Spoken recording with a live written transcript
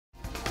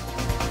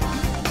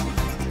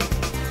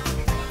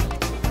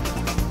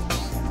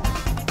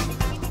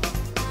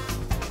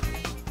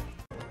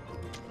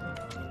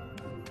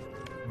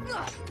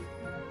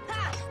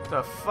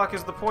The fuck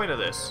is the point of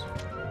this?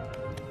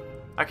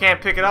 I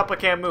can't pick it up, I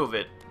can't move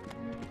it.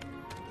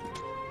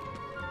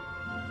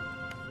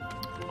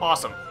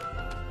 Awesome.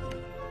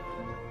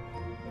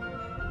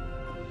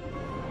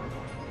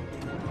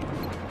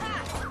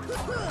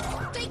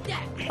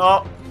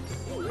 Oh.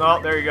 Oh,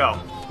 there you go.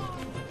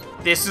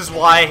 This is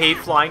why I hate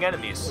flying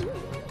enemies.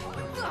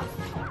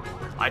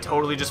 I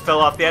totally just fell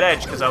off that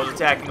edge because I was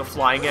attacking a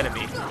flying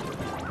enemy.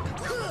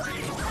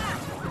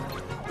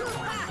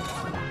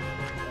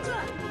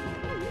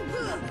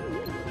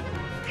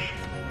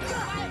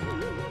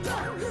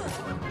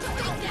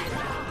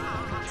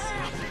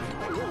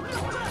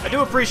 I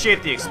do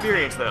appreciate the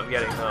experience that I'm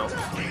getting, though.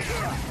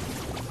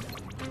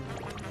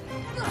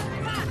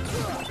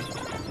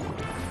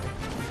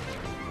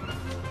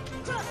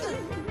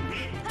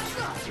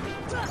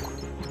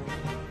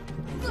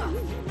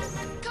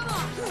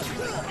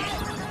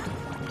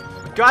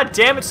 God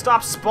damn it,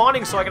 stop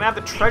spawning so I can have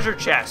the treasure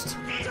chest.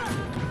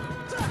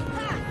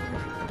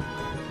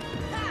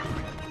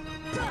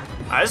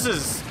 This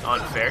is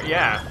unfair.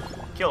 Yeah,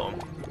 kill him.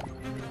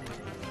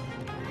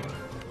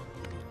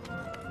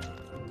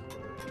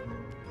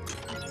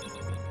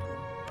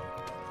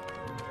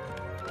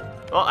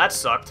 Well, that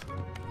sucked.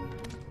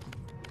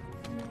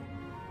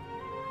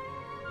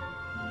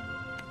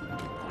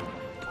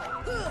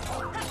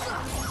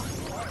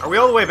 Are we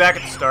all the way back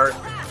at the start?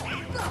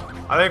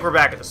 I think we're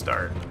back at the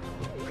start.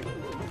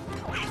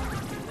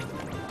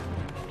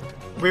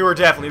 We were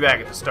definitely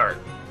back at the start.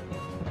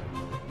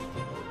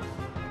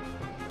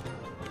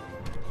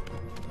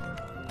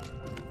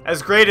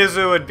 As great as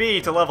it would be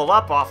to level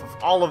up off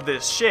of all of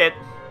this shit,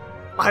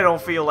 I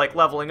don't feel like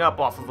leveling up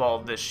off of all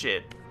of this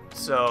shit.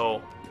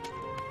 So,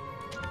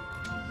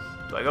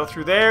 do I go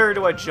through there or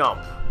do I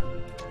jump?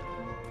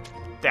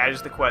 That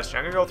is the question.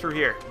 I'm gonna go through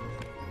here.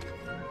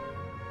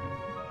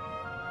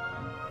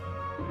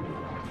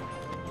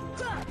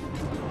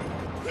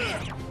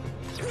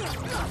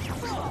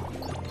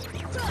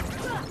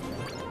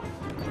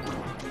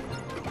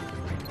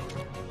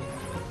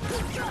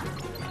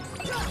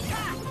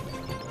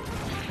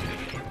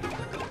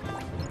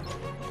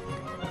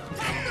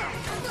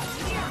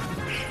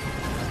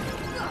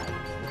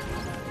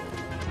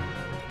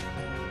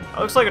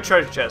 Looks like a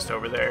treasure chest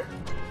over there.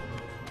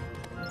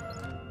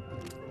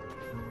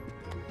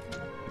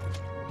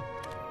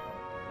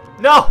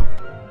 No!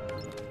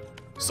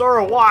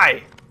 Sora,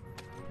 why?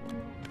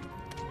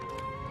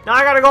 Now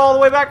I gotta go all the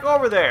way back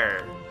over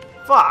there.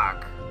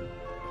 Fuck.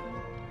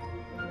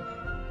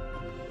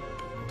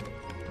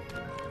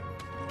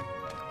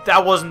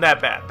 That wasn't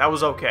that bad. That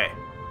was okay.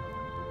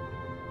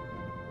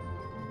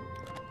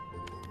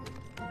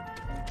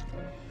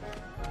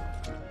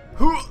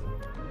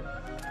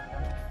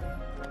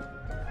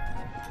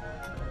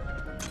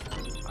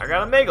 I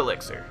got a Mega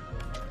Elixir.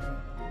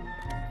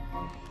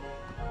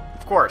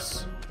 Of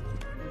course.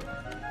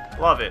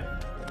 Love it.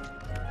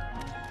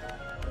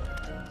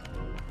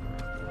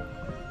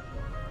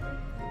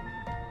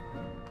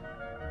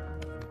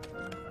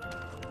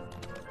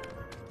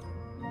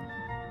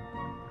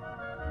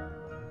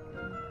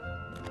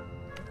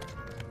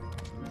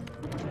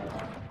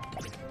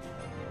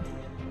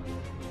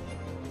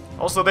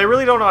 Also, they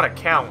really don't know how to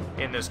count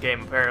in this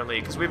game, apparently,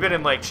 because we've been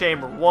in, like,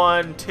 Chamber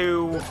 1,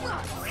 2,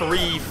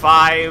 3,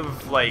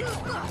 5, like,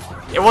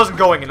 it wasn't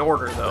going in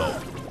order, though.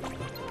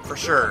 For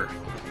sure.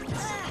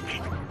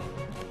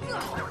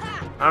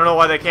 I don't know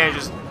why they can't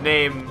just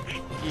name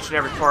each and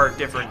every part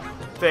different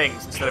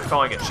things instead of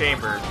calling it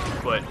Chamber,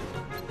 but,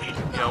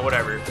 you know,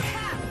 whatever.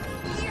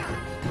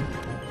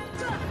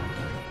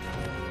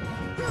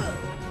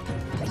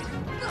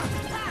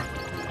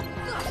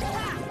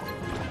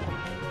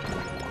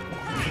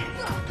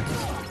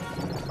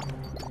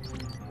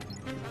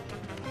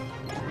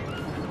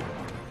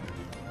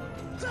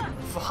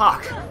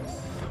 Fuck.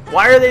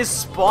 Why are they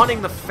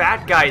spawning the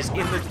fat guys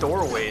in the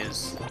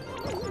doorways?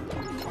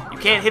 You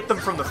can't hit them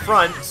from the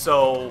front,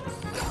 so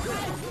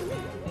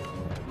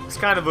it's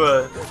kind of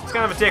a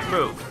dick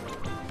move.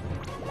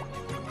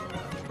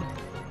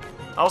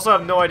 I also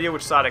have no idea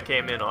which side I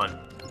came in on.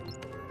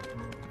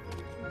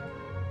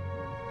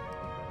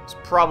 It's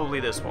probably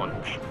this one.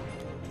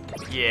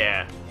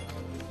 Yeah.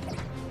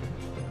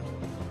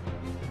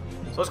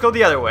 So let's go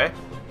the other way.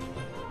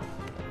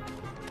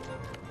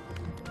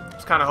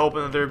 Kind of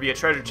hoping that there would be a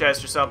treasure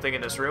chest or something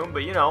in this room,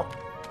 but you know,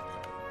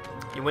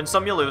 you win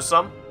some, you lose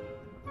some.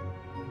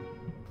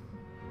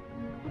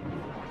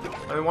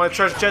 I didn't want a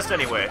treasure chest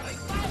anyway.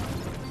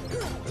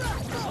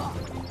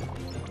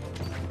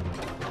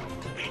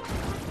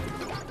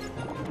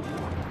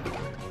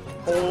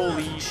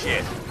 Holy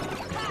shit.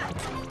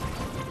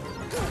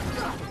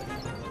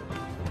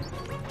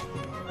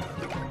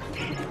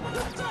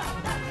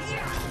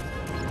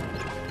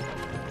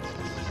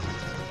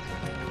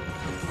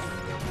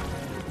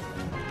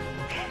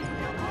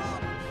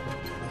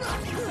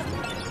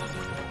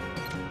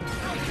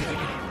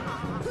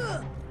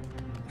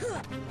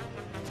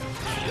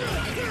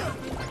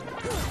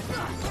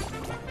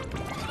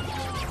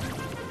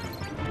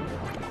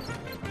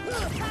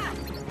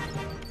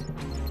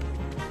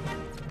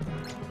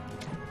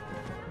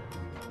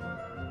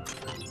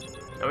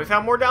 we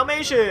found more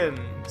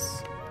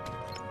Dalmatians!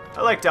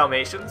 I like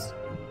Dalmatians.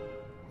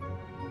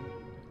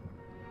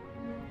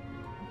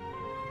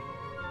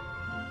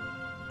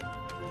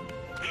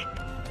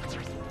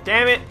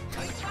 Damn it!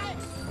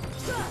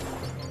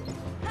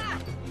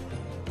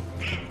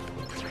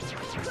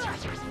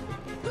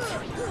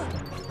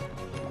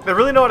 They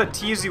really know how to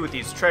tease you with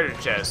these treasure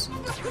chests.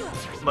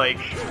 Like,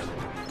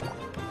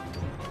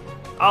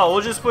 oh,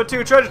 we'll just put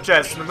 2 treasure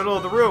chests in the middle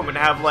of the room and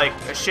have, like,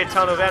 a shit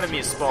ton of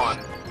enemies spawn.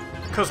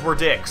 'Cause we're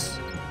dicks.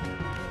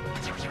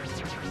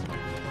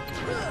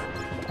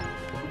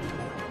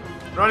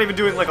 We're not even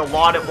doing, like, a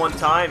lot at one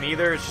time,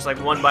 either. It's just, like,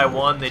 one by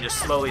one, they just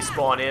slowly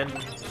spawn in.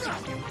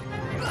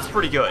 It's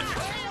pretty good.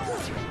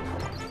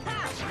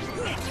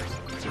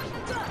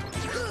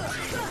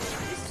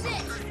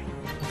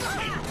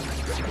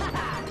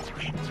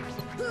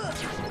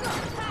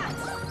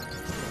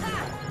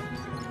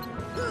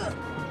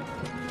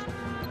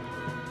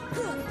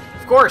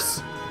 Of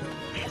course!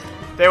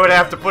 They would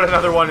have to put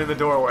another one in the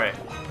doorway.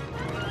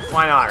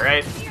 Why not,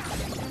 right?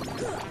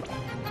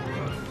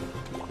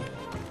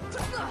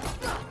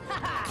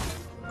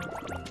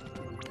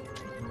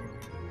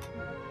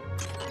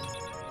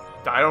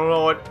 I don't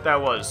know what that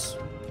was.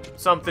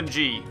 Something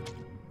G.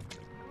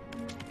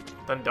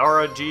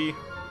 Thundara G?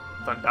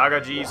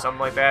 Thundaga G? Something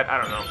like that? I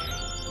don't know.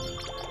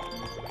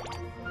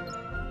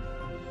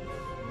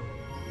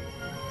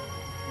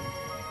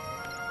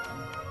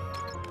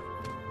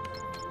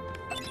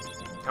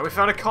 And we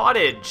found a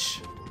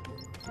cottage!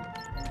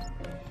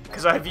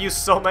 Because I've used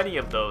so many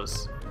of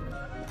those.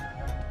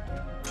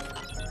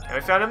 And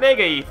we found a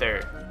Mega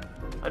Ether.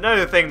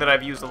 Another thing that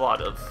I've used a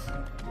lot of.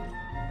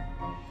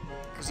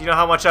 Because you know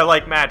how much I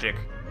like magic.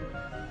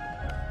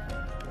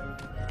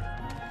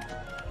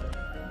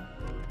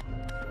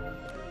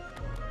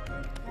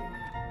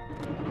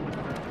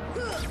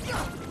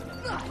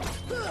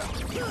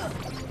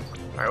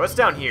 Alright, what's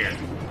down here?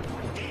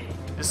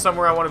 Is this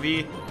somewhere I want to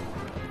be?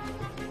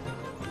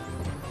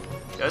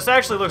 Yeah, this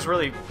actually looks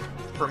really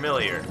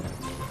familiar.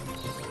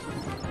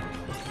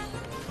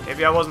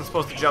 Maybe I wasn't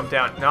supposed to jump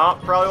down. No,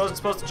 probably wasn't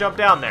supposed to jump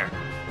down there.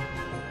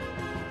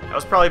 That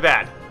was probably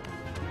bad.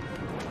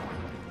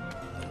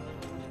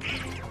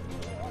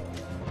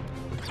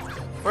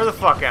 Where the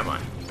fuck am I?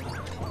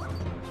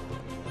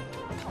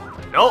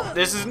 Nope,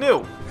 this is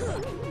new.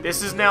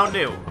 This is now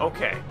new.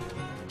 Okay.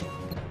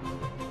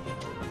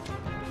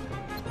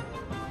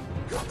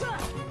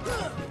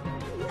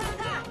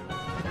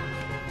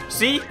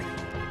 See?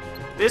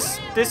 This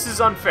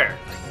is unfair.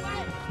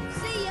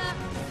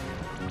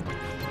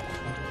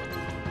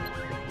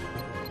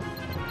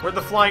 Where'd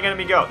the flying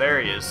enemy go? There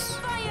he is.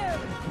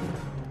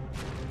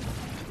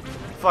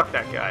 Fuck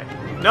that guy.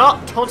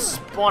 No, don't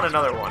spawn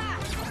another one.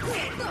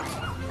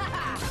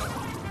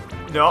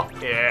 No,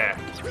 yeah.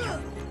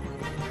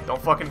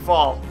 Don't fucking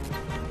fall.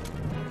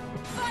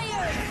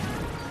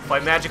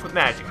 Fight magic with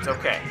magic, it's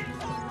okay.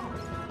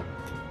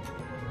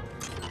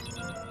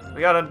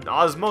 We got an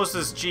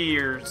Osmosis G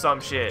or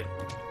some shit.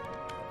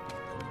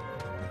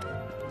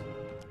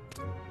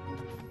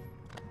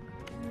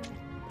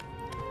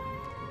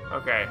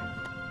 Okay.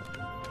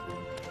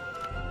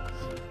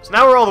 So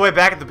now we're all the way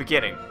back at the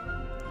beginning.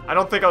 I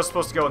don't think I was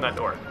supposed to go in that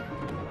door.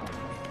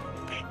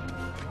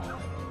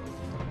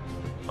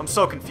 I'm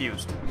so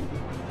confused.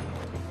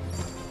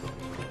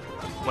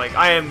 Like,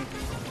 I am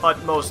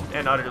utmost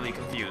and utterly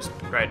confused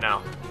right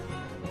now.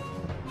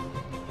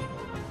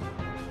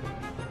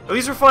 At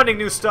least we're finding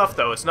new stuff,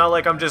 though. It's not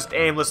like I'm just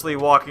aimlessly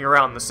walking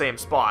around the same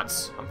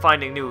spots. I'm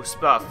finding new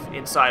stuff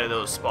inside of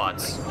those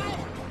spots.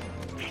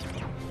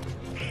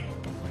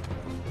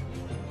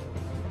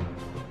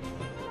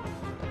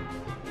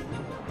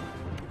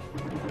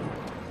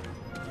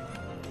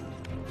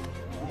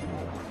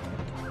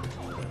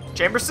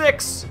 Chamber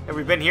 6! Have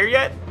we been here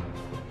yet?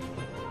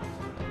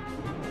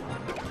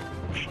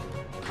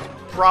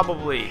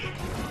 Probably.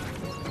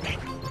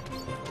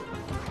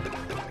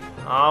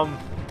 How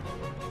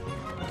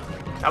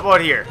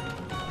about here?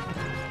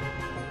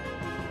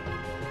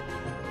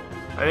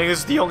 I think this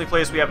is the only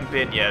place we haven't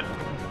been yet.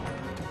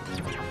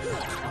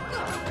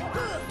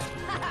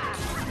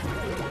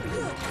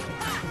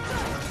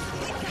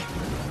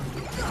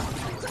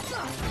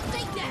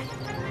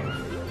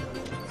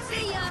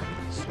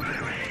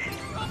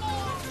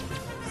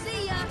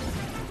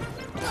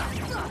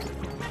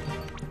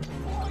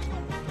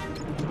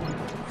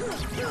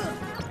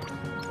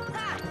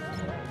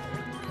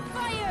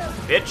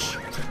 Bitch.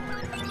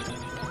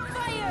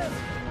 Fire!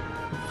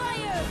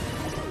 Fire!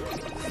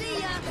 See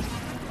ya!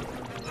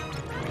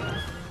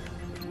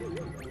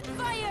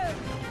 Fire!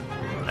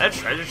 That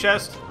treasure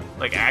chest?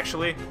 Like,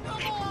 actually?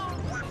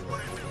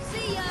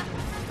 See ya!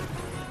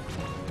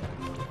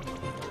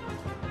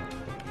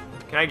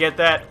 Can I get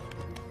that?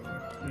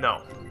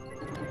 No.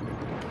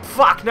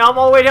 Fuck, now I'm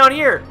all the way down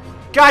here!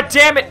 God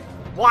damn it!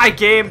 Why,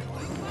 game?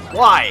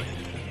 Why?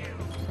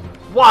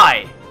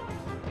 Why?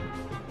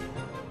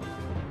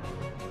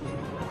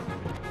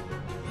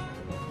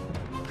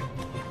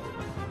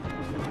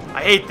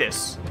 I hate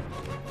this.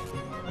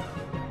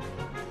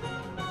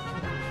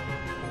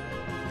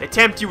 They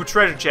tempt you with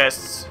treasure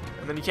chests,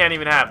 and then you can't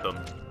even have them.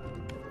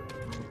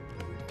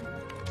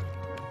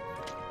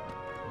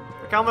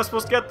 Like, how am I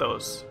supposed to get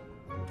those?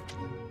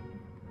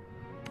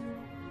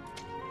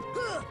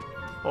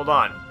 Hold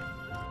on.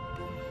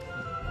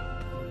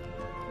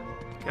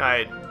 Can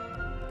I...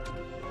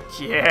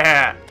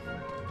 Yeah!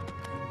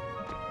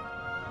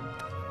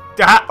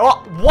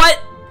 Oh, what?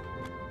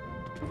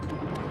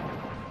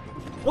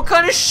 What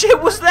kind of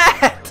shit was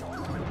that?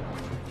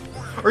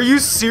 Are you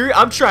serious?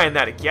 I'm trying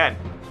that again.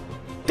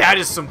 That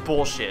is some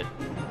bullshit.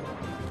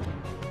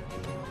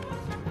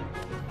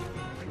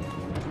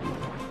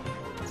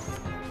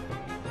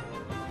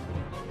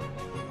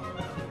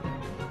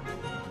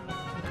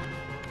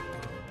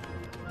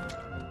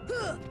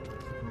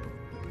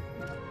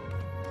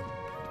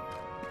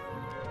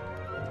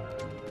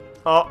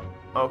 Oh,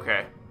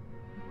 okay.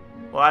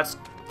 Well,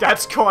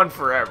 that's gone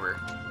forever.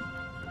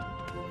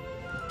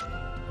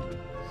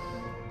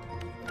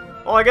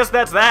 Well, I guess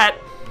that's that.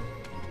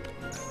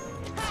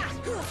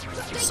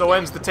 So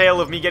ends the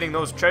tale of me getting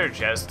those treasure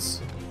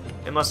chests.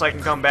 Unless I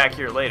can come back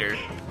here later.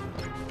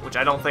 Which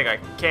I don't think I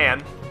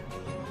can.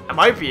 I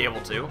might be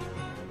able to.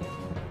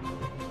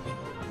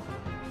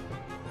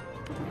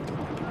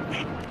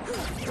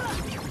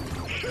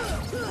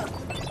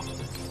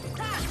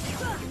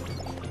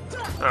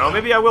 I don't know,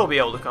 maybe I will be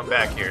able to come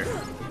back here.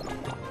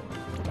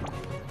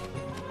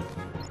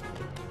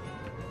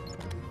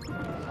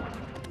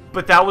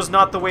 But that was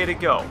not the way to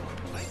go.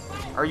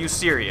 Are you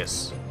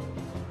serious?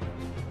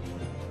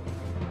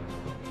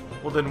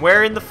 Well then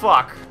where in the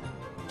fuck?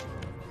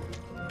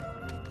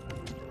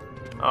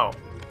 Oh.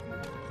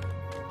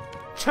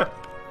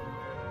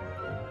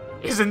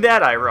 Isn't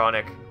that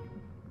ironic?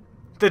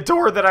 The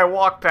door that I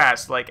walk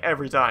past, like,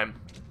 every time.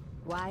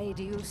 Why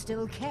do you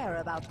still care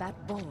about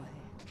that boy?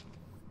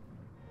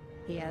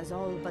 He has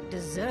all but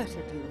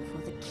deserted you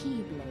for the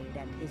Keyblade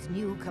and his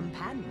new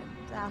companion,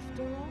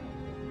 after all.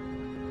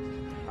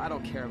 I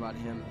don't care about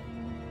him.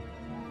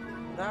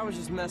 I was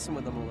just messing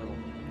with him a little.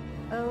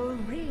 Oh,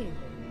 really?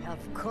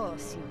 Of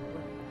course you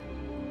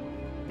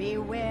were.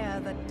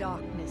 Beware the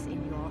darkness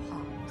in your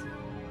heart.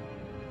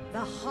 The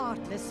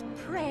heartless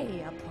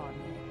prey upon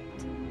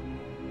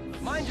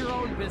it. Mind your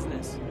own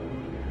business.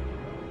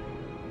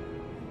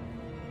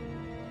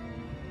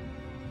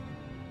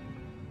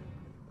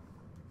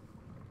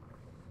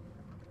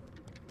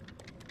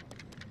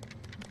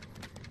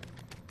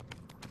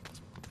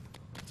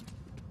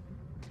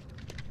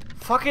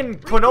 Fucking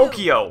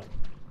Pinocchio!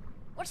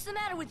 What's the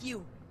matter with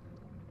you?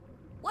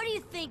 What are you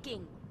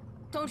thinking?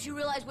 Don't you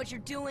realize what you're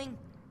doing?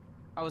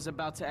 I was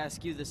about to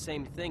ask you the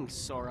same thing,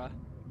 Sora.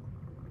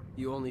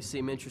 You only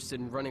seem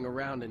interested in running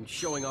around and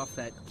showing off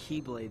that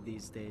Keyblade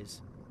these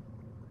days.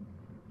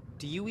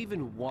 Do you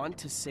even want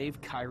to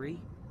save Kairi?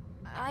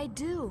 I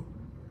do.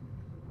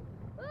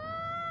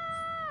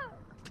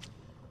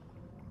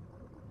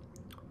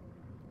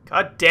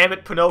 God damn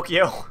it,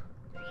 Pinocchio.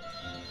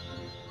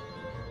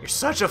 You're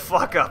such a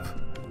fuck up.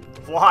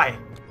 Why?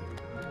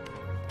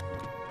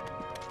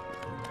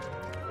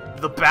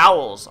 The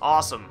bowels,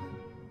 awesome.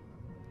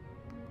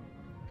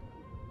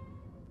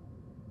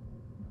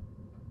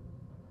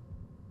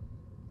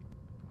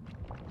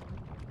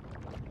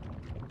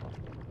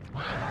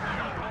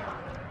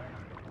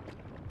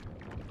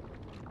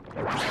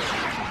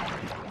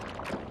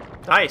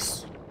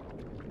 Nice.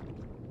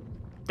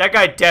 That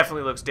guy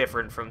definitely looks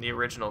different from the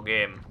original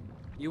game.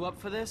 You up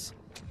for this?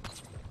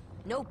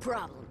 No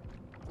problem.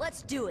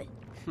 Let's do it.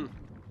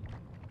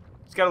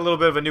 He's got a little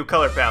bit of a new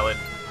color palette.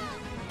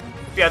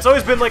 Yeah, it's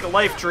always been like a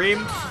life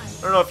dream. I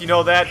don't know if you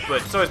know that,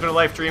 but it's always been a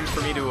life dream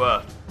for me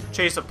to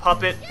chase a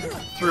puppet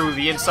through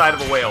the inside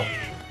of a whale.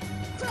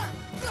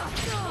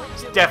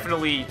 It's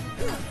definitely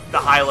the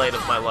highlight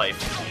of my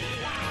life.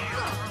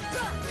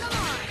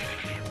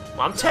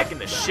 Well, I'm teching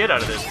the shit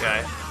out of this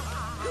guy.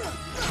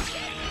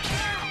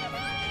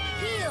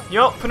 You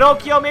know,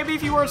 Pinocchio, maybe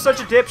if you weren't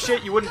such a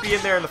dipshit, you wouldn't be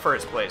in there in the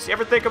first place. You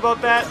ever think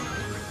about that?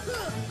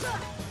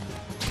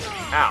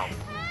 Ow.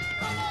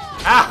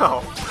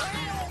 Ow!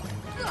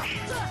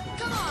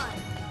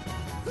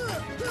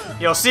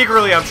 You know,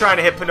 secretly I'm trying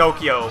to hit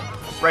Pinocchio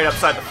right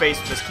upside the face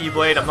with this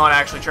Keyblade. I'm not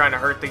actually trying to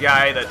hurt the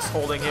guy that's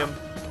holding him.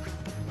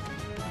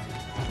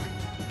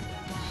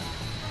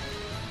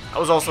 That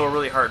was also a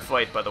really hard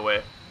fight, by the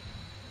way.